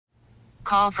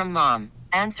Call from mom.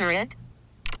 Answer it.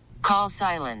 Call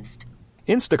silenced.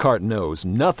 Instacart knows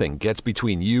nothing gets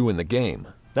between you and the game.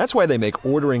 That's why they make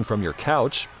ordering from your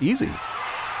couch easy.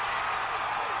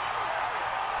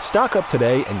 Stock up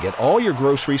today and get all your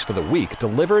groceries for the week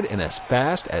delivered in as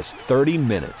fast as 30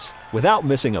 minutes without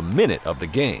missing a minute of the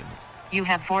game. You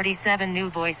have 47 new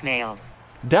voicemails.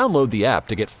 Download the app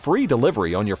to get free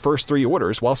delivery on your first 3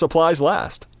 orders while supplies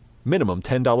last. Minimum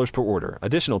 $10 per order.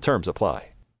 Additional terms apply.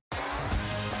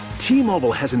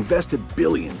 T-Mobile has invested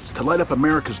billions to light up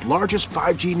America's largest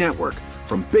 5G network,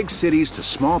 from big cities to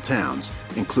small towns,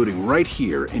 including right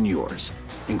here in yours.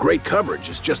 And great coverage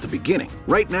is just the beginning.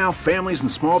 Right now, families and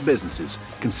small businesses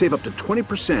can save up to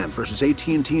 20% versus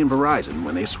AT&T and Verizon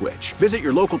when they switch. Visit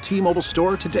your local T-Mobile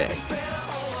store today.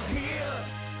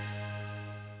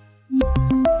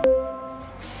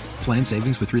 Plan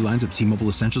savings with 3 lines of T-Mobile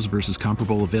Essentials versus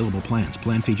comparable available plans.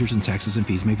 Plan features and taxes and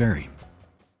fees may vary.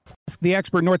 The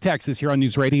Expert North Texas here on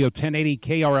News Radio 1080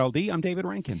 KRLD. I'm David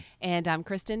Rankin. And I'm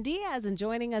Kristen Diaz. And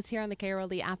joining us here on the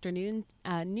KRLD Afternoon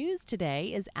News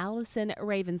today is Allison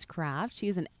Ravenscraft. She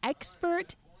is an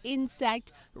expert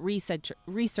insect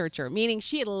researcher, meaning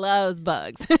she loves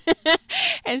bugs.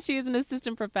 And she is an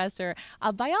assistant professor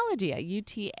of biology at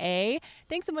UTA.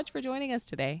 Thanks so much for joining us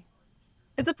today.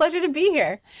 It's a pleasure to be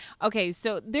here. Okay,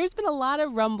 so there's been a lot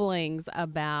of rumblings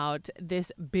about this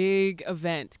big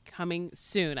event coming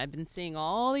soon. I've been seeing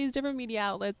all these different media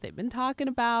outlets. They've been talking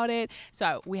about it.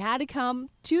 So we had to come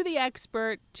to the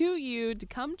expert, to you, to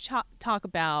come talk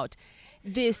about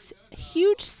this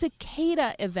huge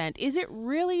cicada event. Is it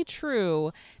really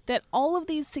true that all of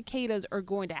these cicadas are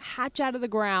going to hatch out of the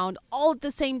ground all at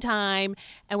the same time,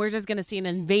 and we're just going to see an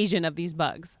invasion of these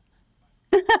bugs?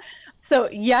 So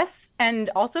yes, and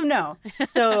also no.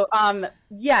 So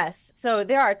yes. So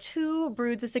there are 2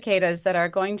 broods of cicadas that are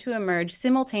going to emerge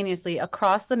simultaneously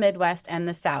across the Midwest and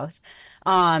the South.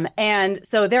 And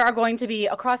so there are going to be,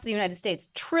 across the United States,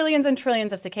 trillions and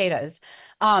trillions of cicadas.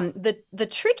 The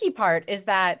tricky part is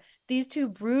that these 2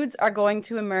 broods are going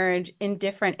to emerge in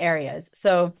different areas.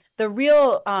 So the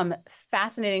real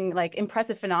fascinating,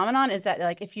 impressive phenomenon is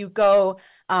that, if you go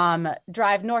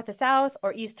drive north to south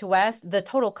or east to west, the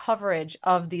total coverage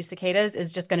of these cicadas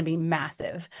is just going to be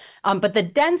massive. But the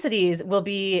densities will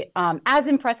be as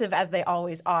impressive as they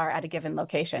always are at a given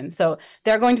location. So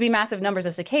there are going to be massive numbers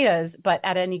of cicadas, but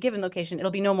at any given location,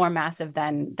 it'll be no more massive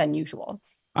than usual.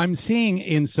 I'm seeing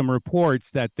in some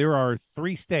reports that there are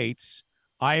 3 states,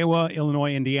 Iowa,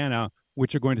 Illinois, Indiana,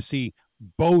 which are going to see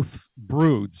both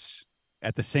broods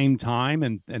at the same time,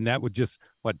 and that would just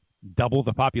double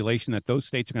the population that those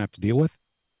states are going to have to deal with.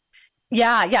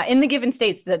 Yeah. In the given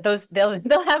states, that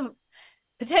they'll have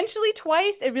potentially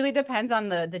twice. It really depends on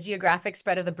the geographic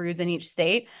spread of the broods in each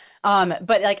state.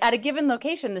 But at a given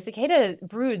location, the cicada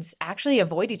broods actually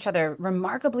avoid each other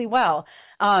remarkably well.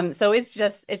 So it's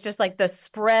just the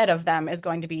spread of them is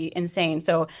going to be insane.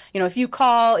 So, if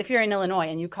you're in Illinois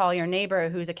and you call your neighbor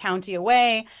who's a county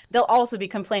away, they'll also be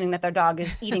complaining that their dog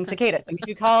is eating cicadas. And if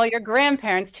you call your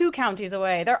grandparents 2 counties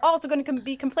away, they're also going to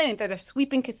be complaining that they're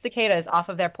sweeping cicadas off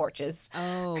of their porches.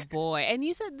 Oh boy. And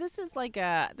you said this is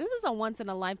a once in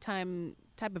a lifetime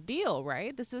type of deal,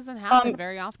 right? This doesn't happen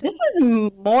very often. This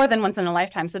is more than once in a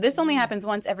lifetime. So this only happens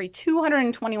once every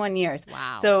 221 years.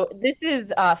 Wow. So this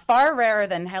is far rarer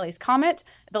than Halley's Comet.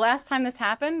 The last time this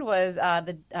happened was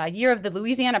the year of the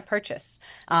Louisiana Purchase.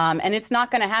 And it's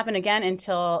not going to happen again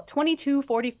until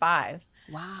 2245.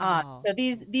 Wow. So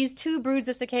these 2 broods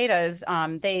of cicadas,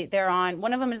 they're on,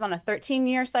 one of them is on a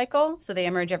 13-year cycle, so they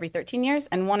emerge every 13 years,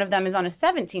 and one of them is on a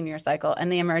 17-year cycle, and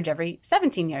they emerge every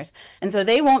 17 years. And so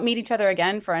they won't meet each other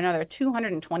again for another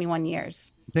 221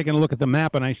 years. Taking a look at the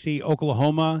map, and I see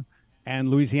Oklahoma and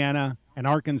Louisiana and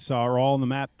Arkansas are all on the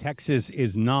map. Texas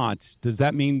is not. Does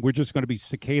that mean we're just going to be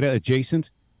cicada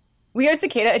adjacent? We are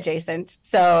cicada adjacent.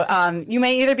 So you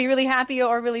may either be really happy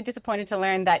or really disappointed to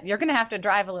learn that you're going to have to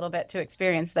drive a little bit to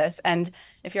experience this. And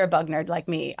if you're a bug nerd like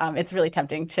me, it's really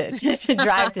tempting to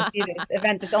drive to see this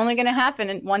event that's only going to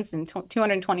happen once in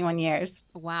 221 years.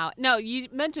 Wow. No, you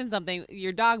mentioned something.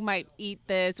 Your dog might eat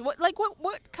this.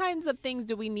 What kinds of things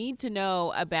do we need to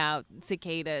know about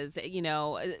cicadas?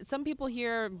 Some people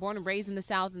here, born and raised in the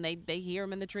South, and they hear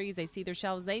them in the trees. They see their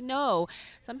shells. They know.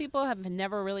 Some people have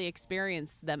never really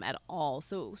experienced them at all.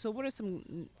 So what are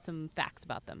some facts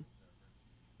about them?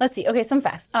 Let's see. Okay, some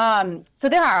facts. So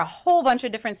there are a whole bunch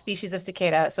of different species of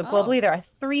cicada. So globally, there are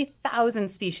 3,000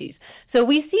 species. So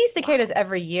we see cicadas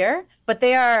every year, but but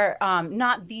they are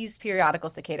not these periodical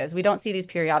cicadas. We don't see these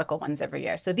periodical ones every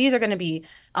year. So these are going to be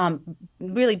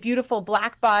really beautiful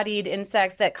black-bodied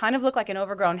insects that kind of look like an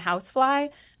overgrown housefly,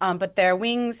 but their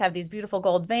wings have these beautiful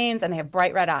gold veins and they have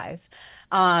bright red eyes.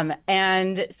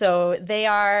 And so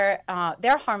they're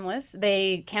harmless.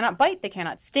 They cannot bite. They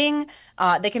cannot sting.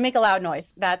 They can make a loud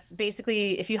noise. That's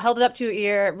basically, if you held it up to your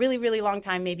ear really, really long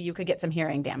time, maybe you could get some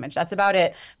hearing damage. That's about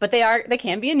it. But they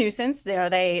can be a nuisance.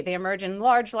 They emerge in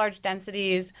large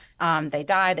densities. They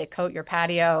die. They coat your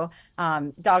patio.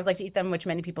 Dogs like to eat them, which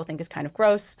many people think is kind of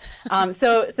gross.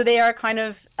 So they are kind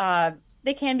of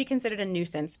they can be considered a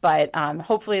nuisance, but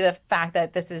hopefully the fact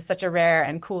that this is such a rare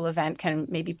and cool event can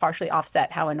maybe partially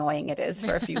offset how annoying it is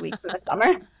for a few weeks in the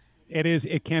summer. It is.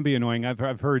 It can be annoying.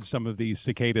 I've heard some of these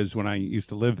cicadas when I used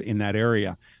to live in that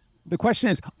area. The question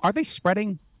is, are they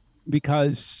spreading?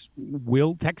 Because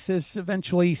will Texas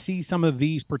eventually see some of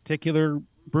these particular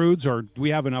broods, or do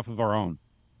we have enough of our own?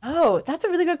 Oh, that's a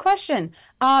really good question.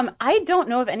 I don't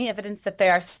know of any evidence that they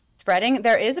are spreading.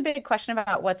 There is a big question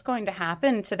about what's going to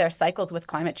happen to their cycles with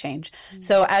climate change.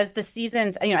 So as the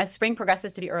seasons, as spring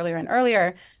progresses to be earlier and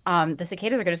earlier, the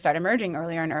cicadas are going to start emerging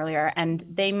earlier and earlier, and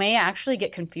they may actually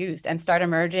get confused and start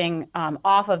emerging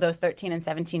off of those 13 and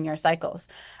 17-year cycles.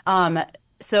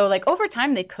 So like over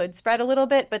time, they could spread a little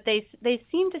bit, but they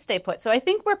seem to stay put. So I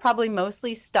think we're probably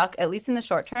mostly stuck, at least in the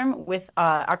short term, with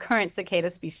our current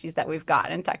cicada species that we've got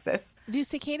in Texas. Do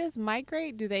cicadas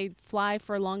migrate? Do they fly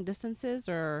for long distances,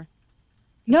 or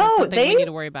no? We need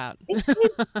to worry about.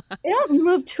 They don't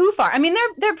move too far. I mean,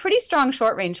 they're pretty strong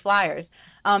short range flyers,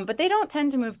 but they don't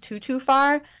tend to move too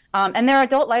far. And their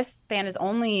adult lifespan is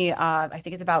only, I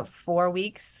think it's about 4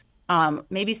 weeks,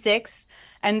 maybe 6.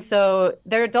 And so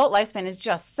their adult lifespan is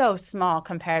just so small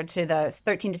compared to the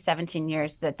 13 to 17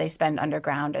 years that they spend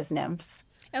underground as nymphs.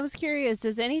 I was curious,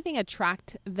 does anything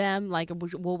attract them? Like,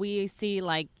 will we see,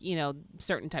 like,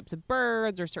 certain types of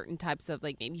birds or certain types of,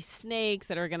 like, maybe snakes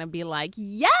that are going to be like,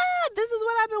 yeah, this is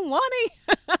what I've been wanting?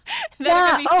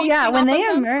 Yeah. When they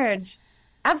emerge.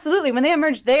 Absolutely. When they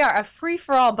emerge, they are a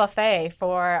free-for-all buffet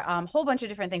for a whole bunch of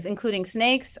different things, including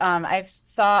snakes. I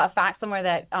saw a fact somewhere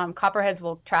that copperheads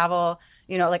will travel,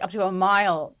 like up to a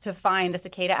mile to find a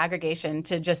cicada aggregation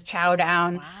to just chow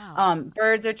down. Wow.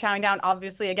 Birds are chowing down.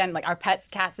 Obviously, again, like our pets,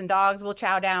 cats and dogs will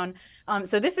chow down.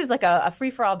 So this is like a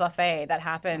free-for-all buffet that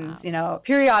happens,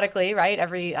 periodically, right?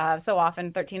 Every so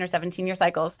often, 13 or 17-year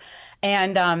cycles.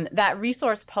 And that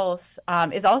resource pulse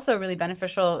is also really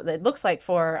beneficial, it looks like,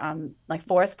 for like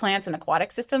forest plants and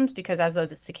aquatic systems, because as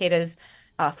those cicadas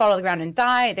fall to the ground and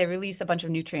die, they release a bunch of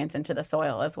nutrients into the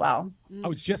soil as well. I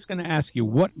was just going to ask you,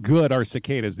 what good are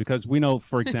cicadas? Because we know,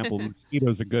 for example,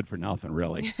 mosquitoes are good for nothing,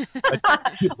 really.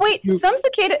 Some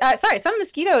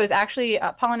mosquitoes actually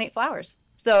pollinate flowers.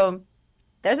 So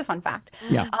there's a fun fact.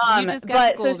 Yeah.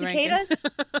 Cicadas.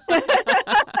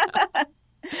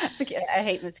 I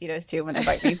hate mosquitoes too when they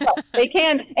bite me, but they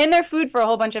can, and they're food for a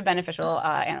whole bunch of beneficial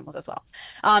animals as well.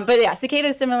 But yeah,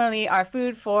 cicadas similarly are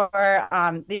food for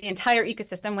the entire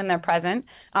ecosystem when they're present,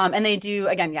 and they do,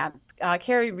 again,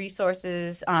 carry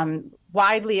resources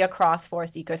widely across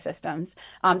forest ecosystems.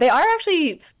 They are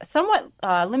actually somewhat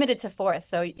limited to forests,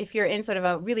 so if you're in sort of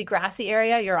a really grassy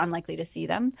area, you're unlikely to see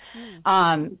them.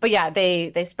 But yeah,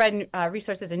 they spread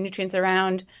resources and nutrients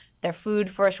around. They're food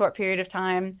for a short period of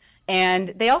time. And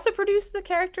they also produce the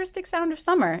characteristic sound of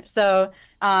summer. So,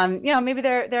 maybe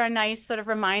they're a nice sort of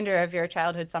reminder of your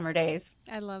childhood summer days.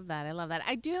 I love that.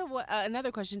 I do have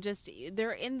another question. Just,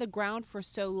 they're in the ground for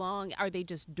so long. Are they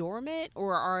just dormant,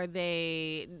 or are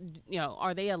they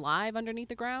alive underneath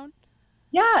the ground?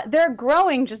 Yeah, they're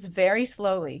growing just very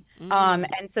slowly. And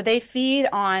so they feed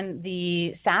on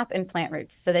the sap and plant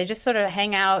roots. So they just sort of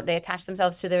hang out, they attach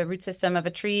themselves to the root system of a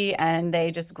tree, and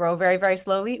they just grow very, very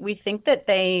slowly. We think that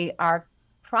they are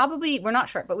we're not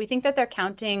sure, but we think that they're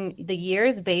counting the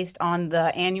years based on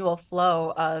the annual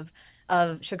flow of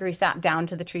sugary sap down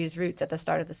to the tree's roots at the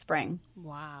start of the spring.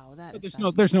 Wow.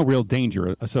 There's no real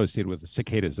danger associated with the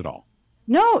cicadas at all.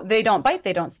 No, they don't bite.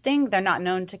 They don't sting. They're not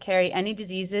known to carry any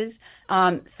diseases.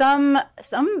 Some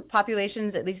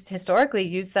populations, at least historically,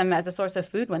 used them as a source of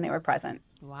food when they were present.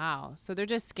 Wow. So they're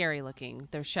just scary looking.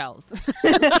 They're shells.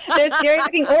 They're scary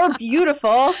looking or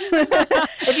beautiful.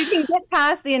 If you can get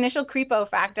past the initial creepo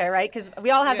factor, right? Because we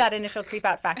all have that initial creep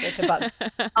out factor to bugs.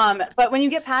 But when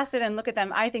you get past it and look at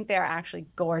them, I think they're actually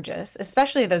gorgeous,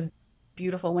 especially those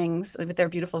beautiful wings with their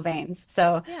beautiful veins.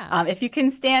 So if you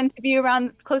can stand to be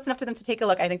around close enough to them to take a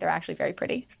look, I think they're actually very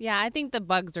pretty. Yeah, I think the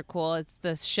bugs are cool. It's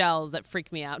the shells that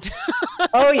freak me out.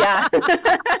 Oh, yeah.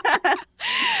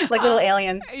 Like little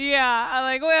aliens. Yeah, I'm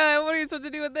like, well, what are you supposed to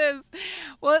do with this?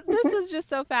 Well, this is just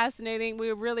so fascinating.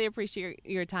 We really appreciate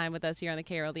your time with us here on the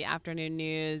KRLD Afternoon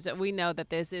News. We know that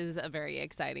this is a very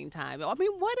exciting time. I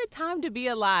mean, what a time to be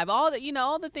alive. All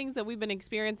the things that we've been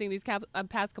experiencing these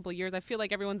past couple of years. I feel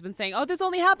like everyone's been saying, oh, this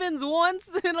only happens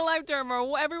once in a lifetime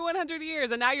or every 100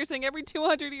 years. And now you're saying every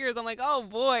 200 years. I'm like, oh,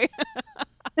 boy.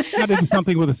 Got to do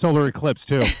something with a solar eclipse,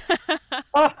 too.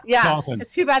 Oh, yeah. Often.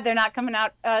 It's too bad they're not coming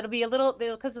out.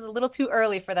 The eclipse is a little too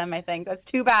early for them, I think. That's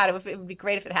too bad. It would be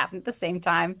great if it happened at the same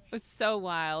time. It's so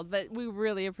wild, but we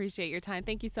really appreciate your time.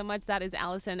 Thank you so much. That is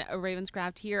Allison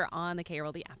Ravenscraft here on the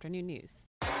KRLD Afternoon News.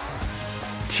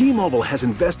 T-Mobile has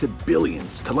invested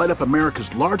billions to light up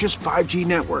America's largest 5G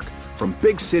network, from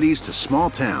big cities to small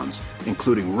towns,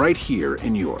 including right here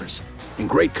in yours. And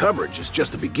great coverage is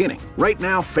just the beginning. Right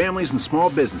now, families and small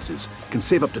businesses can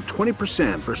save up to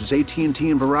 20% versus AT&T and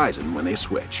Verizon when they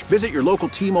switch. Visit your local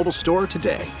T-Mobile store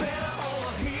today.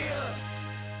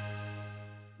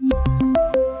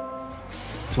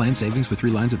 Plan savings with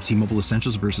 3 lines of T-Mobile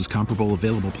Essentials versus comparable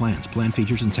available plans. Plan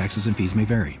features and taxes and fees may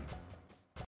vary.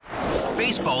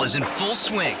 Baseball is in full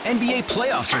swing. NBA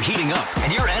playoffs are heating up,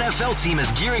 and your NFL team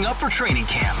is gearing up for training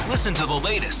camp. Listen to the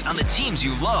latest on the teams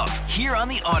you love here on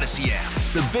the Odyssey app.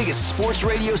 The biggest sports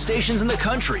radio stations in the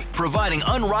country, providing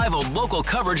unrivaled local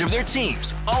coverage of their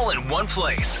teams, all in one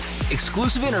place.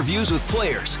 Exclusive interviews with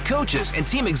players, coaches, and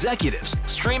team executives,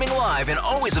 streaming live and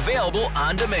always available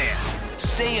on demand.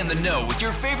 Stay in the know with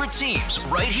your favorite teams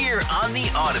right here on the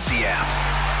Odyssey app.